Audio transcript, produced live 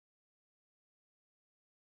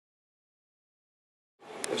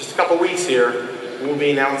in just a couple weeks here, we'll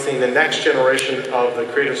be announcing the next generation of the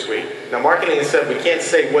Creative Suite. Now, marketing has said we can't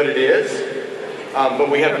say what it is, but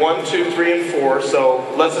we have 1, 2, 3, and 4,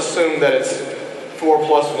 so let's assume that it's 4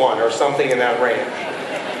 plus 1 or something in that range.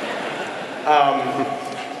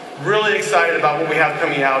 Really excited about what we have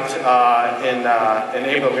coming out in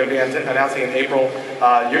April. We're going to be announcing in April.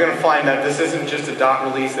 You're going to find that this isn't just a dot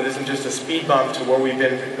release, it isn't just a speed bump to where we've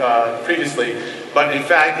been previously, but in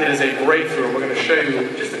fact it is a breakthrough. We're going to show you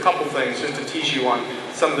just a couple things just to teach you on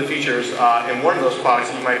some of the features in one of those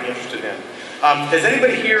products that you might be interested in. Is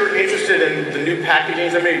anybody here interested in the new packaging?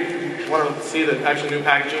 Does anybody want to see the actual new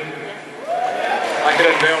packaging? I could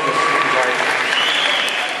unveil this if you'd like.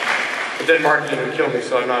 But then marketing would kill me,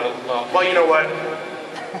 so I'm not, well, you know what?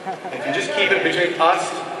 If you just keep it between us,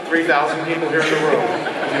 3,000 people here in the room,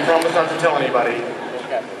 if you promise not to tell anybody,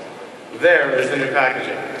 there is the new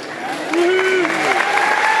packaging.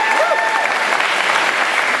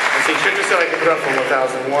 And see, Trisha said I can put up from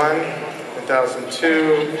 1001,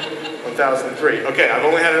 1002, 1003. Okay, I've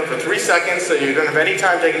only had it up for 3 seconds, so you don't have any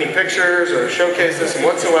time to take any pictures or showcase this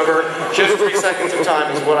whatsoever. Just 3 seconds of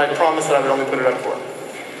time is what I promised that I would only put it up for.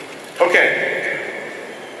 Okay,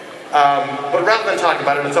 but rather than talk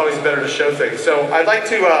about it, it's always better to show things. So I'd like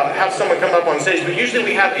to have someone come up on stage, but usually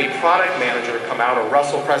we have a product manager come out, or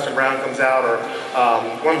Russell Preston Brown comes out, or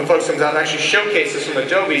one of the folks comes out and actually showcases from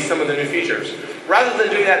Adobe some of the new features. Rather than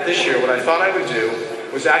doing that this year, what I thought I would do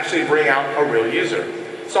was actually bring out a real user.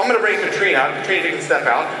 So I'm going to bring Katrina out. Katrina, you can step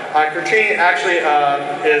out. Katrina actually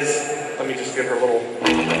is, let me just give her a little...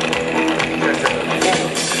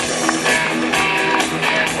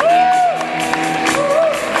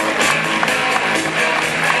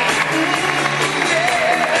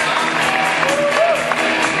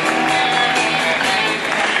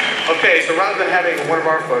 Okay, so rather than having one of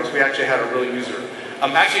our folks, we actually had a real user.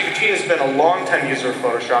 Actually, Katrina's been a long-time user of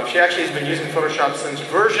Photoshop. She actually has been using Photoshop since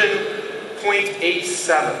version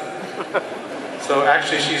 0.87. So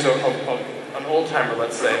actually, she's an old-timer,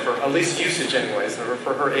 let's say, for at least usage anyways.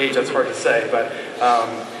 For her age, that's hard to say, but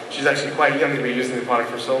she's actually quite young to be using the product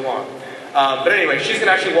for so long. But anyway, she's going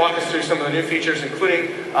to actually walk us through some of the new features, including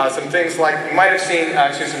some things like, you might have seen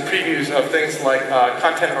actually some previews of things like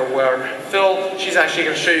content-aware fill. She's actually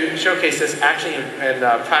going to showcase this actually in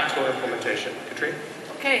practical implementation. Katrina?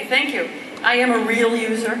 Okay, thank you. I am a real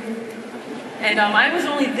user, and I was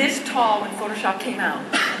only this tall when Photoshop came out.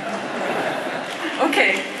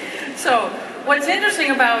 Okay, so what's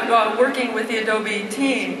interesting about working with the Adobe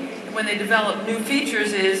team when they develop new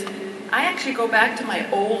features is I actually go back to my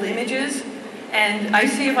old images and I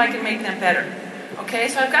see if I can make them better. Okay,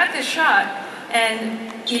 so I've got this shot,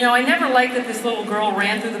 and you know, I never liked that this little girl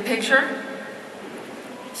ran through the picture.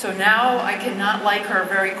 So now I cannot like her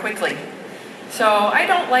very quickly. So I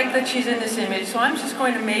don't like that she's in this image, so I'm just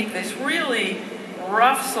going to make this really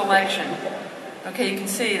rough selection. Okay, you can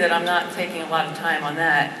see that I'm not taking a lot of time on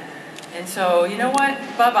that. And so, you know what?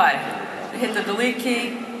 Bye-bye. Hit the delete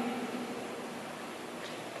key.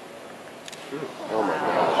 Oh my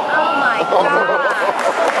God. Oh my God.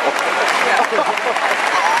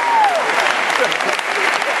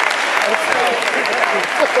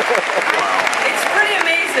 It's pretty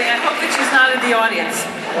amazing. I hope that she's not in the audience.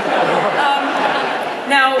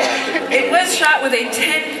 Now, it was shot with a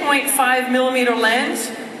 10.5mm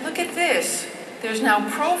lens. Look at this. There's now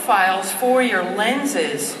profiles for your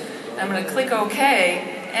lenses. I'm going to click OK,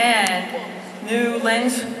 and new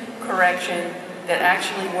lens correction that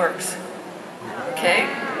actually works. Okay?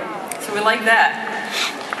 So we like that.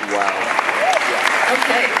 Wow.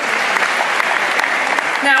 Okay.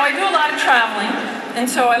 Now, I do a lot of traveling, and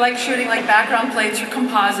so I like shooting like background plates or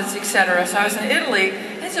composites, etc. So I was in Italy.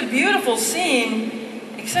 It's a beautiful scene,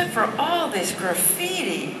 except for all this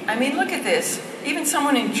graffiti. I mean, look at this. Even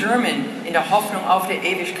someone in German, in der Hoffnung auf die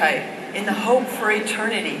Ewigkeit, in the hope for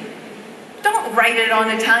eternity. Don't write it on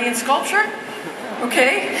Italian sculpture,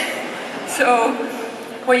 okay? So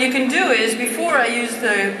what you can do is, before I use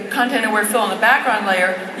the content-aware fill on the background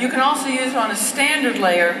layer, you can also use it on a standard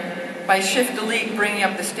layer by Shift-Delete, bringing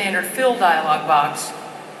up the standard fill dialog box,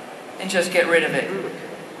 and just get rid of it.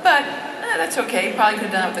 But that's okay. You probably could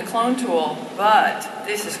have done it with the clone tool, but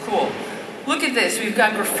this is cool. Look at this. We've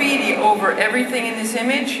got graffiti over everything in this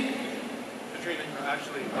image. Katrina,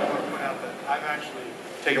 actually, I want to point out that I've actually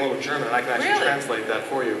taken a little German, and I can actually translate that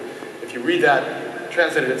for you. If you read that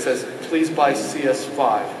translated, it says, "Please buy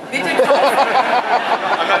CS5."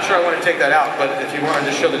 I'm not sure I want to take that out, but if you want to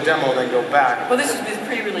just show the demo and then go back. Well, this is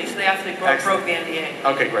pre-release. They actually broke the NDA.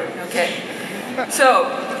 Okay, great. Okay. So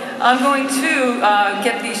I'm going to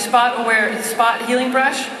get the spot healing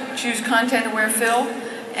brush, choose content aware fill,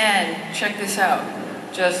 and check this out.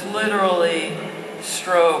 just literally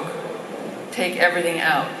stroke, take everything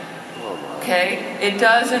out. Okay? It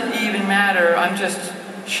doesn't even matter. I'm just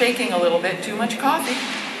shaking a little bit, too much coffee.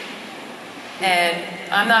 And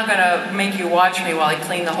I'm not going to make you watch me while I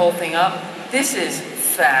clean the whole thing up. This is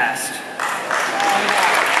fast.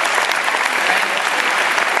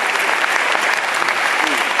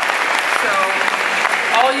 So,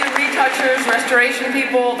 all you retouchers, restoration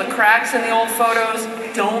people, the cracks in the old photos,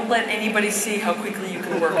 don't let anybody see how quickly you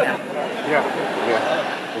can work them.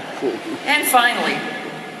 And finally,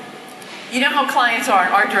 you know how clients are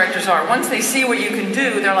and art directors are. Once they see what you can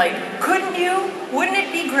do, they're like, couldn't you? Wouldn't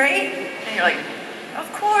it be great? And you're like,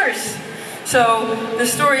 of course. So the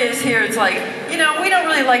story is here, it's like, you know, we don't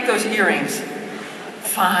really like those earrings.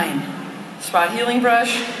 Fine. Spot healing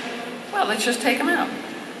brush? Well, let's just take them out.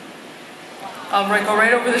 I'll go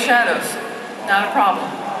right over the shadows. Not a problem.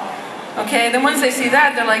 Okay, then once they see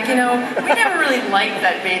that, they're like, you know, we never really liked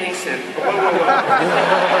that bathing suit.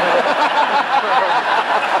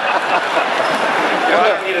 I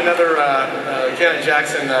don't need another Janet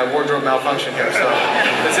Jackson wardrobe malfunction here, so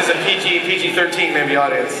this is a PG-13 maybe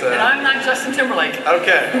audience. And I'm not Justin Timberlake.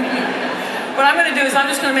 Okay. What I'm going to do is I'm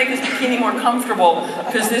just going to make this bikini more comfortable,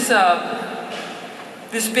 because this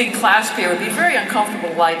big clasp here would be very uncomfortable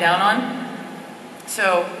to lie down on.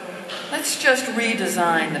 So let's just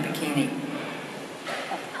redesign the bikini.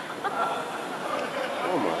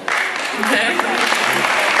 Okay?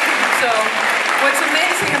 So what's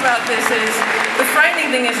amazing about this is, the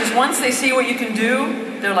frightening thing is once they see what you can do,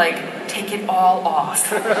 they're like, take it all off.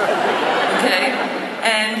 Okay?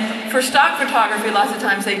 And for stock photography, lots of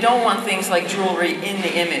times they don't want things like jewelry in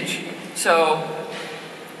the image. So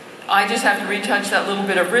I just have to retouch that little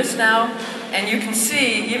bit of wrist now, and you can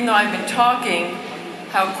see, even though I've been talking,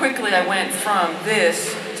 how quickly I went from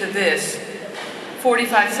this to this,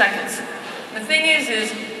 45 seconds. The thing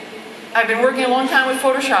is I've been working a long time with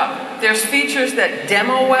Photoshop. There's features that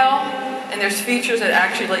demo well, and there's features that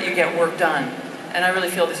actually let you get work done. And I really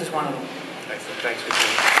feel this is one of them. Excellent. Thanks,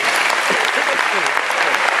 Christine.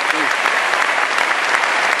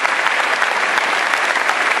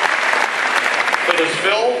 So there's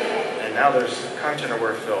Phil, and now there's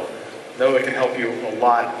content-aware Phil. Know it can help you a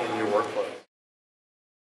lot in your workflow.